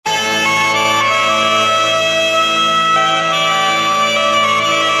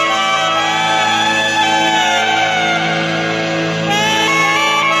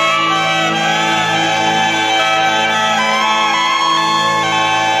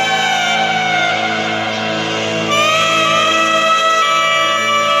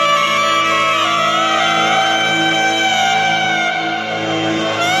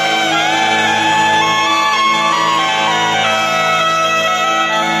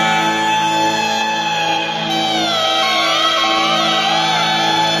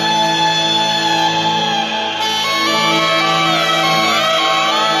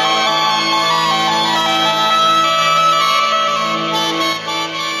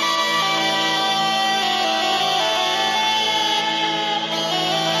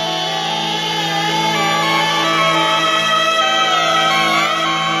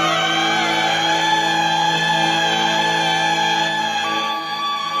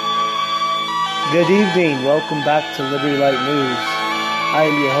Good evening. Welcome back to Liberty Light News. I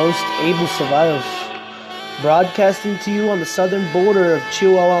am your host, Abel Ceballos, broadcasting to you on the southern border of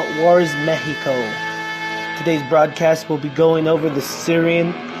Chihuahua, Juarez, Mexico. Today's broadcast will be going over the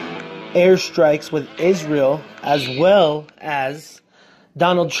Syrian airstrikes with Israel, as well as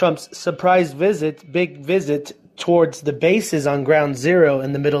Donald Trump's surprise big visit towards the bases on Ground Zero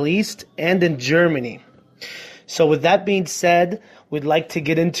in the Middle East and in Germany. So with that being said, we'd like to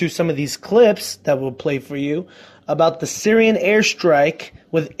get into some of these clips that we'll play for you about the Syrian airstrike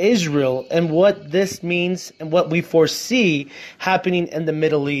with Israel and what this means and what we foresee happening in the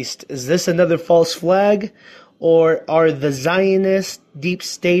Middle East. Is this another false flag, or are the Zionist deep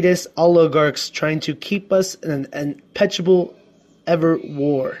statist oligarchs trying to keep us in an perpetual ever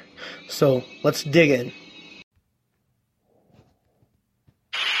war? So let's dig in.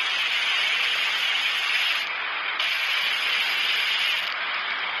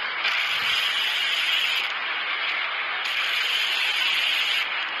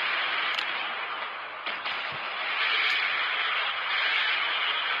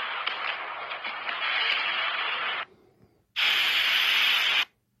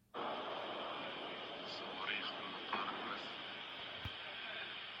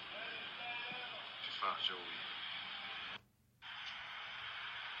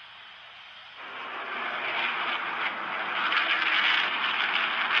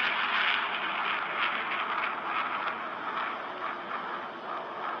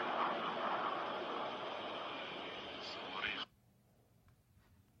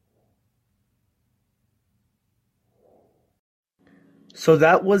 So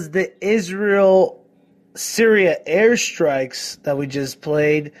that was the Israel-Syria airstrikes that we just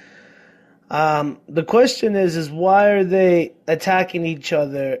played. The question is why are they attacking each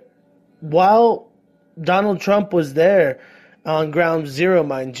other while Donald Trump was there on Ground Zero,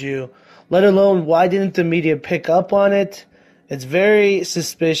 mind you? Let alone, why didn't the media pick up on it? It's very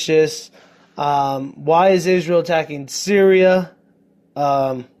suspicious. Why is Israel attacking Syria?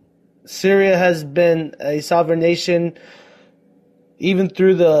 Syria has been a sovereign nation even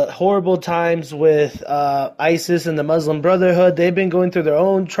through the horrible times with ISIS and the Muslim Brotherhood. They've been going through their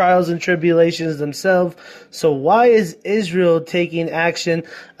own trials and tribulations themselves. So why is Israel taking action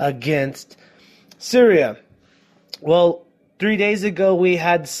against Syria? Well, 3 days ago we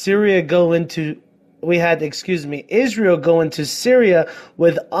had Israel go into Syria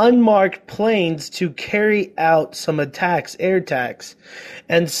with unmarked planes to carry out some attacks, air attacks.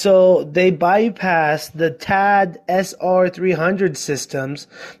 And so they bypassed the THAAD SR-300 systems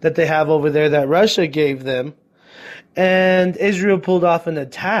that they have over there that Russia gave them. And Israel pulled off an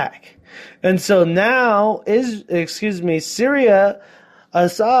attack. And so now Syria,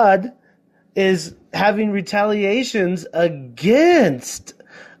 Assad is having retaliations against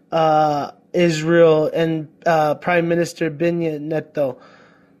Israel and Prime Minister Benjamin Netanyahu.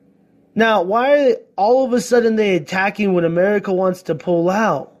 Now, why are all of a sudden they attacking when America wants to pull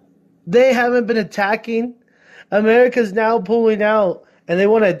out? They haven't been attacking. America's now pulling out and they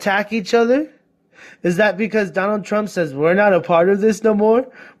want to attack each other? Is that because Donald Trump says we're not a part of this no more?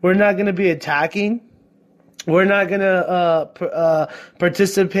 We're not going to be attacking? We're not going to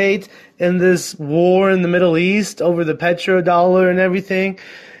participate in this war in the Middle East over the petrodollar and everything?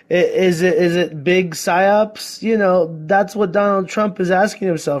 Is it big psyops? You know, that's what Donald Trump is asking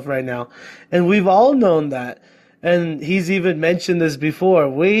himself right now. And we've all known that. And he's even mentioned this before.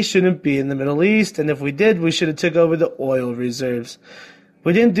 We shouldn't be in the Middle East. And if we did, we should have took over the oil reserves.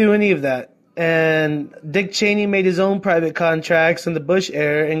 We didn't do any of that. And Dick Cheney made his own private contracts in the Bush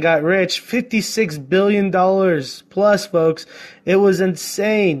era and got rich. $56 billion plus, folks. It was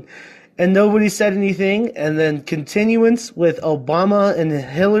insane. And nobody said anything. And then continuance with Obama and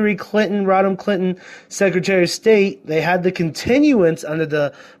Hillary Clinton, Rodham Clinton, Secretary of State. They had the continuance under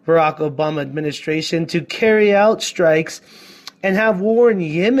the Barack Obama administration to carry out strikes and have war in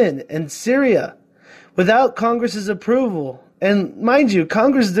Yemen and Syria without Congress's approval. And mind you,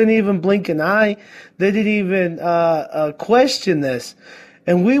 Congress didn't even blink an eye. They didn't even question this.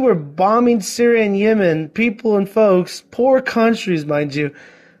 And we were bombing Syria and Yemen, people and folks, poor countries, mind you,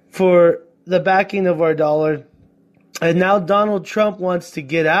 for the backing of our dollar. And now Donald Trump wants to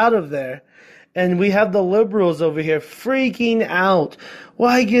get out of there. And we have the liberals over here freaking out.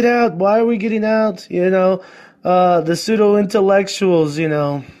 Why get out? Why are we getting out? You know, the pseudo-intellectuals, you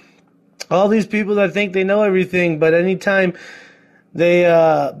know, all these people that think they know everything, but anytime they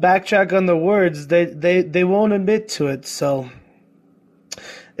backtrack on the words, they won't admit to it. So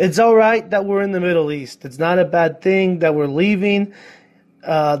it's all right that we're in the Middle East. It's not a bad thing that we're leaving.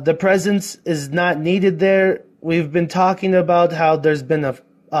 The presence is not needed there. We've been talking about how there's been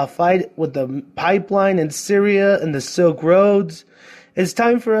fight with the pipeline in Syria and the Silk Roads. It's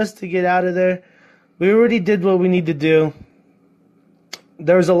time for us to get out of there. We already did what we need to do.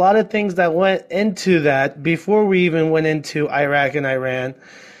 There was a lot of things that went into that before we even went into Iraq and Iran.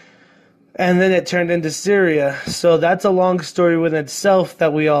 And then it turned into Syria. So that's a long story within itself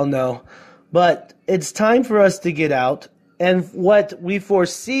that we all know. But it's time for us to get out. And what we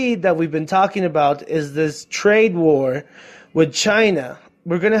foresee that we've been talking about is this trade war with China.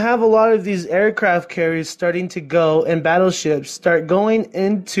 We're going to have a lot of these aircraft carriers starting to go and battleships start going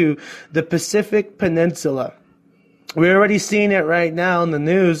into the Pacific Peninsula. We're already seeing it right now in the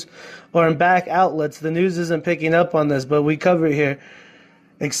news or in back outlets. The news isn't picking up on this, but we cover it here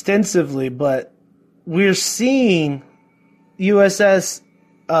extensively. But we're seeing USS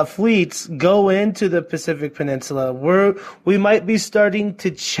fleets go into the Pacific Peninsula. We might be starting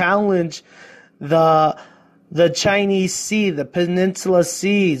to challenge the Chinese Sea, the Peninsula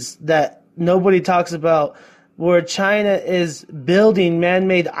Seas that nobody talks about, where China is building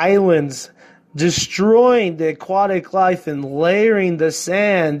man-made islands, destroying the aquatic life and layering the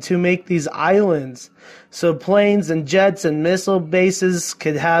sand to make these islands. So planes and jets and missile bases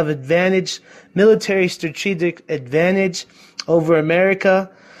could have military strategic advantage over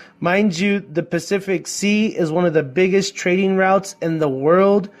America. Mind you, the Pacific Sea is one of the biggest trading routes in the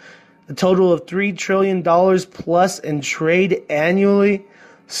world. A total of $3 trillion plus in trade annually.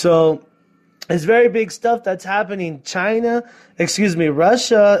 So it's very big stuff that's happening. Russia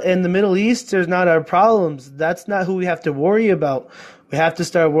and the Middle East is not our problems. That's not who we have to worry about. We have to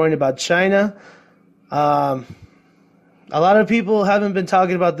start worrying about China. A lot of people haven't been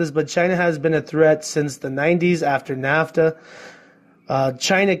talking about this, but China has been a threat since the 90s after NAFTA.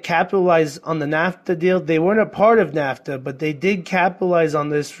 China capitalized on the NAFTA deal. They weren't a part of NAFTA, but they did capitalize on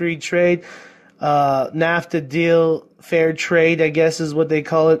this free trade NAFTA deal, fair trade, I guess is what they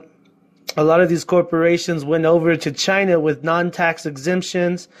call it. A lot of these corporations went over to China with non-tax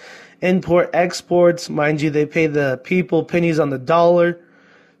exemptions, import exports. Mind you, they pay the people pennies on the dollar.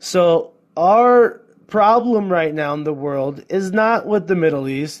 So our problem right now in the world is not with the Middle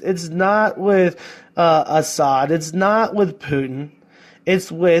East. It's not with Assad. It's not with Putin.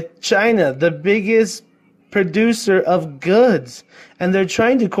 It's with China, the biggest producer of goods. And they're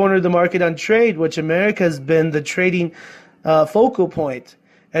trying to corner the market on trade, which America has been the trading focal point.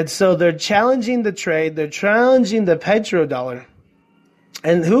 And so they're challenging the trade. They're challenging the petrodollar.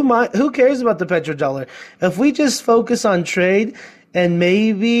 And who cares about the petrodollar? If we just focus on trade and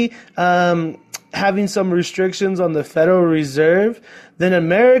maybe having some restrictions on the Federal Reserve, then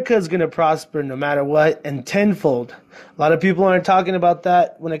America is going to prosper no matter what, and tenfold. A lot of people aren't talking about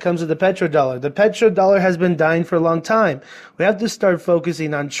that when it comes to the petrodollar. The petrodollar has been dying for a long time. We have to start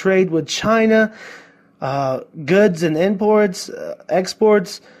focusing on trade with China, goods and imports,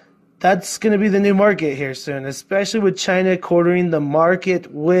 exports. That's going to be the new market here soon, especially with China cornering the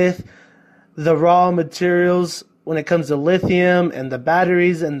market with the raw materials when it comes to lithium and the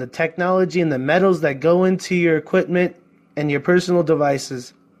batteries and the technology and the metals that go into your equipment and your personal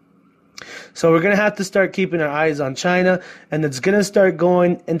devices. So we're going to have to start keeping our eyes on China, and it's going to start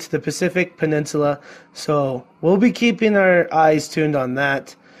going into the Pacific Peninsula. So we'll be keeping our eyes tuned on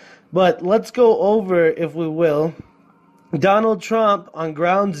that. But let's go over, if we will, Donald Trump on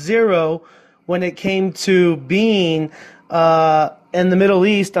ground zero when it came to being in the Middle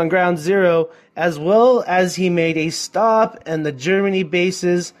East on ground zero, as well as he made a stop in the Germany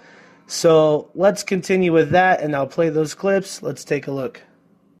bases. So let's continue with that, and I'll play those clips. Let's take a look.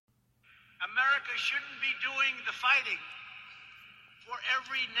 America shouldn't be doing the fighting for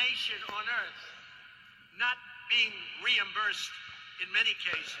every nation on earth, not being reimbursed in many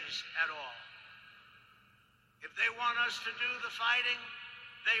cases at all. If they want us to do the fighting,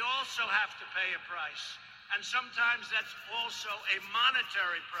 they also have to pay a price. And sometimes that's also a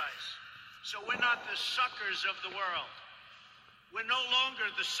monetary price. So we're not the suckers of the world. We're no longer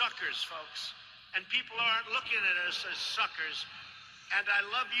the suckers, folks. And people aren't looking at us as suckers. And I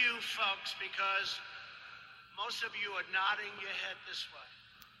love you, folks, because most of you are nodding your head this way.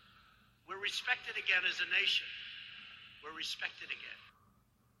 We're respected again as a nation. We're respected again.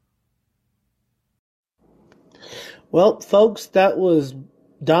 Well, folks, that was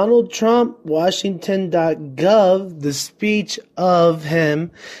Donald Trump, Washington.gov, the speech of him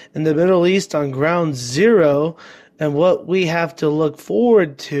in the Middle East on ground zero, and what we have to look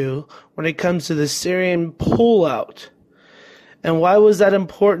forward to when it comes to the Syrian pullout. And why was that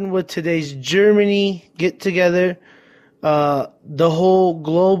important with today's Germany get-together? The whole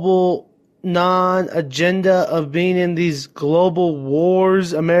global non-agenda of being in these global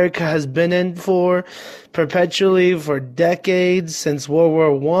wars America has been in for perpetually for decades since World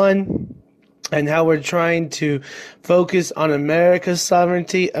War One, and how we're trying to focus on America's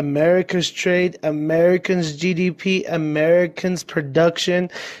sovereignty, America's trade, Americans' GDP, Americans' production,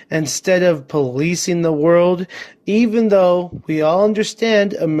 instead of policing the world, even though we all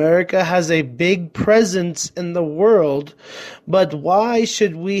understand America has a big presence in the world. But why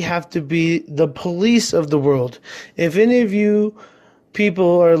should we have to be the police of the world? If any of you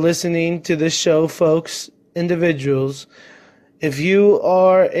people are listening to this show, folks, individuals, if you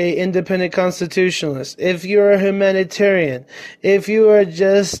are an independent constitutionalist, if you're a humanitarian, if you are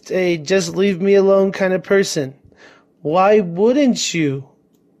just a just leave me alone kind of person, why wouldn't you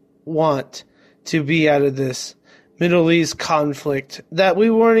want to be out of this Middle East conflict that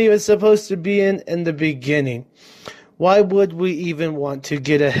we weren't even supposed to be in the beginning? Why would we even want to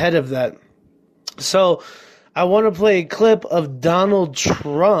get ahead of that? So I want to play a clip of Donald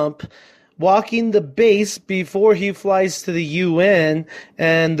Trump walking the base before he flies to the UN,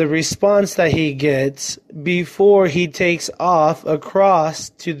 and the response that he gets before he takes off across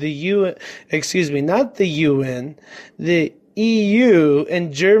to the not the UN, the EU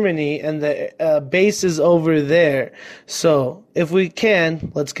and Germany and the bases over there. So if we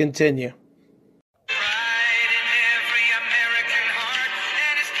can, let's continue.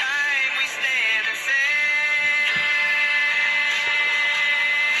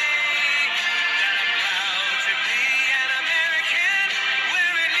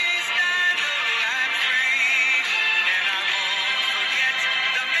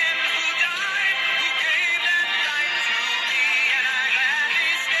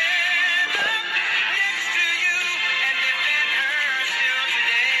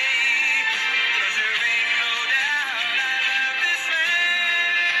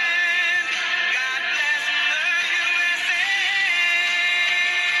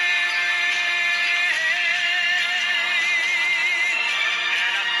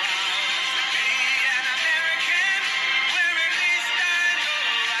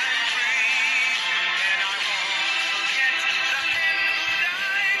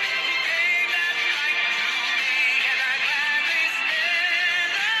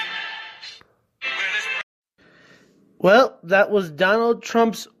 Well, that was Donald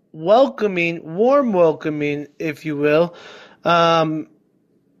Trump's warm welcoming, if you will. The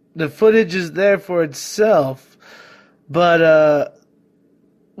footage is there for itself. But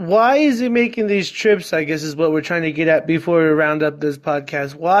why is he making these trips, I guess is what we're trying to get at before we round up this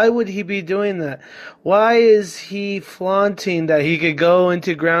podcast. Why would he be doing that? Why is he flaunting that he could go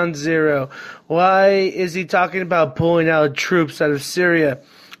into ground zero? Why is he talking about pulling out troops out of Syria?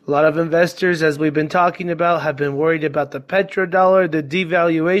 A lot of investors, as we've been talking about, have been worried about the petrodollar, the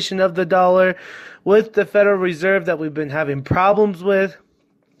devaluation of the dollar, with the Federal Reserve that we've been having problems with.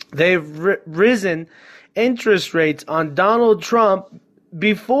 They've risen interest rates on Donald Trump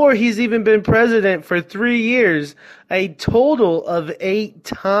before he's even been president for 3 years, a total of 8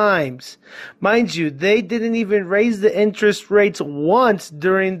 times. Mind you, they didn't even raise the interest rates once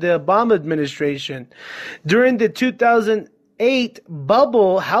during the Obama administration. During the 2008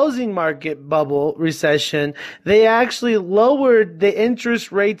 housing market bubble recession, they actually lowered the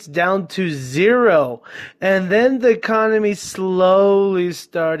interest rates down to 0. And then the economy slowly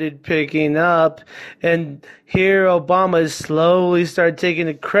started picking up. And here Obama slowly started taking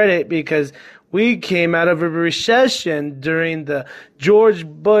the credit because we came out of a recession during the George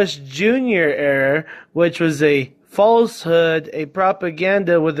Bush Jr. era, which was a falsehood, a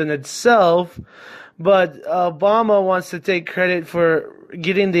propaganda within itself. But Obama wants to take credit for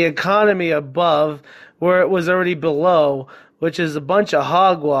getting the economy above where it was already below, which is a bunch of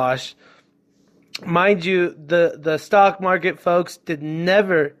hogwash. Mind you, the stock market, folks, did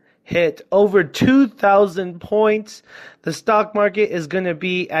never hit over 2,000 points. The stock market is going to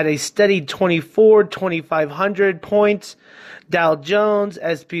be at a steady 2,500 points. Dow Jones,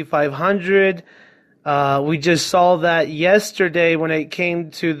 SP 500. We just saw that yesterday when it came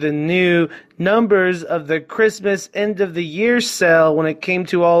to the new numbers of the Christmas end of the year sale, when it came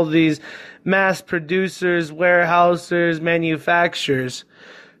to all these mass producers, warehousers, manufacturers.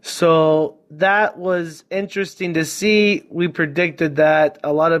 So that was interesting to see. We predicted that.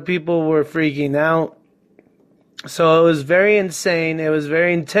 A lot of people were freaking out. So it was very insane. It was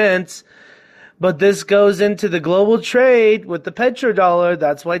very intense. But this goes into the global trade with the petrodollar.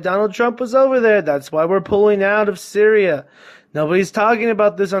 That's why Donald Trump was over there. That's why we're pulling out of Syria. Nobody's talking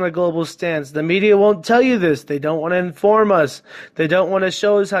about this on a global stance. The media won't tell you this. They don't want to inform us. They don't want to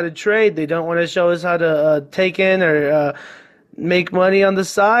show us how to trade. They don't want to show us how to take in or make money on the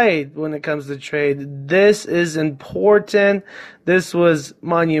side when it comes to trade. This is important. This was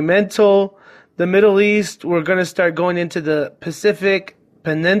monumental. The Middle East, we're going to start going into the Pacific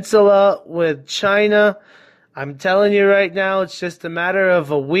Peninsula with China. I'm telling you right now, it's just a matter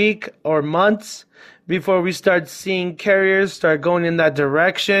of a week or months before we start seeing carriers start going in that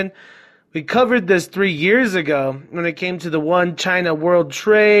direction. We covered this 3 years ago when it came to the One China World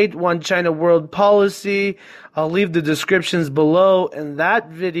Trade, One China World Policy. I'll leave the descriptions below in that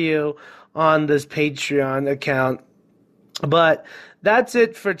video on this Patreon account. But that's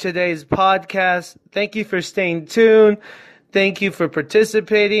it for today's podcast. Thank you for staying tuned. Thank you for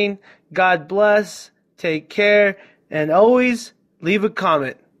participating. God bless. Take care. And always leave a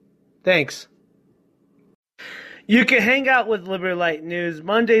comment. Thanks. You can hang out with Liberty Light News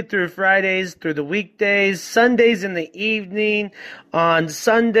Monday through Fridays through the weekdays, Sundays in the evening, on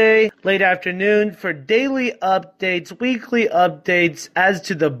Sunday, late afternoon for daily updates, weekly updates as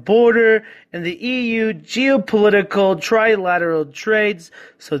to the border and the EU geopolitical trilateral trades.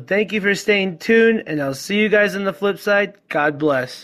 So thank you for staying tuned, and I'll see you guys on the flip side. God bless.